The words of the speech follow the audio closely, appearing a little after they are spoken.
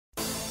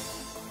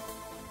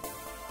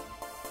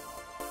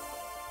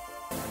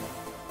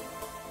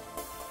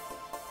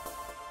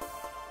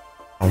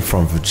I'm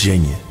from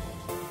Virginia,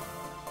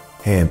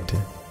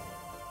 Hampton,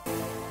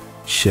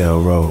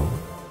 Shell Road.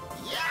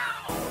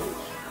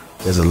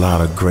 There's a lot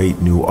of great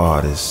new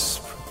artists,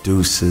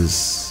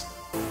 producers,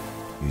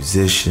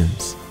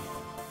 musicians,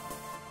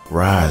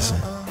 rising,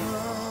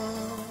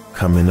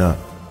 coming up,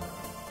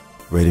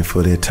 ready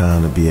for their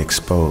time to be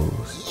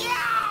exposed.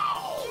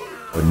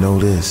 But know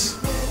this,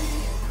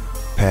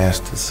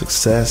 past the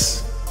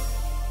success,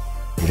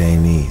 it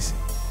ain't easy.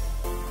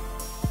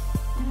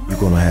 You're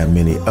gonna have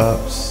many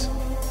ups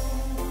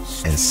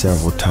and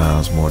several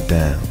times more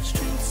downs.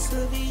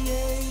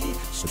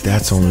 But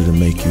that's only to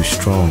make you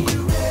stronger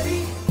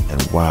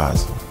and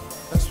wiser.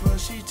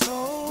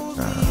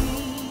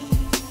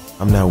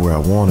 I'm not where I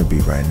want to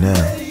be right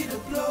now,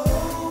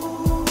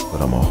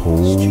 but I'm a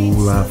whole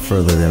lot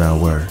further than I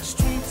were.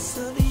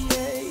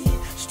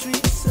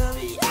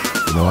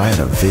 You know, I had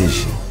a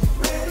vision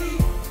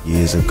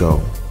years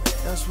ago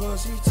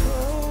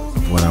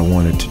of what I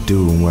wanted to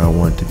do and where I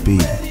wanted to be,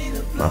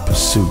 my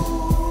pursuit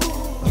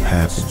of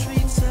happiness,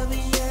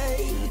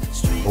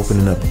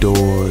 opening up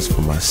doors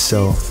for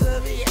myself,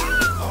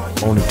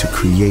 only to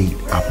create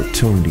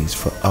opportunities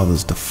for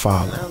others to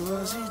follow.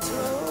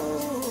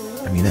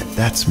 I mean,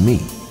 that's me,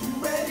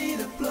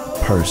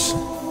 the person,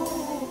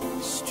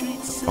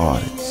 the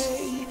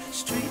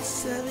artist,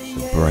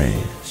 the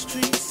brand.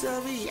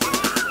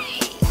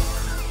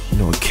 You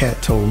know, a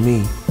cat told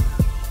me,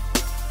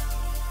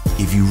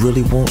 if you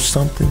really want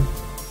something,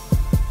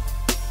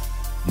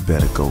 you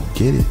better go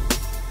get it.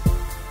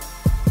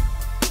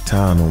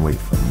 Time don't wait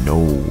for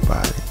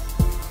nobody.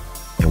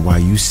 And while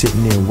you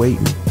sitting there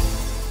waiting,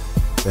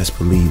 best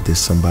believe there's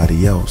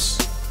somebody else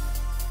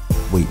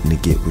waiting to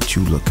get what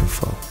you looking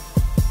for.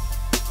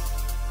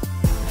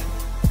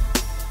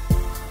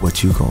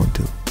 What you gonna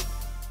do?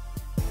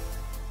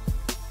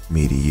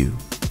 Me to you.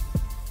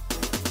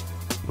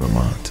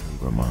 Romonta,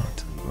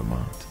 Romonta,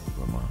 Romonta,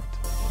 Romonta.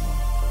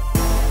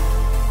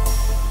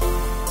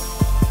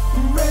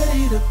 I'm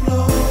ready to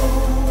blow.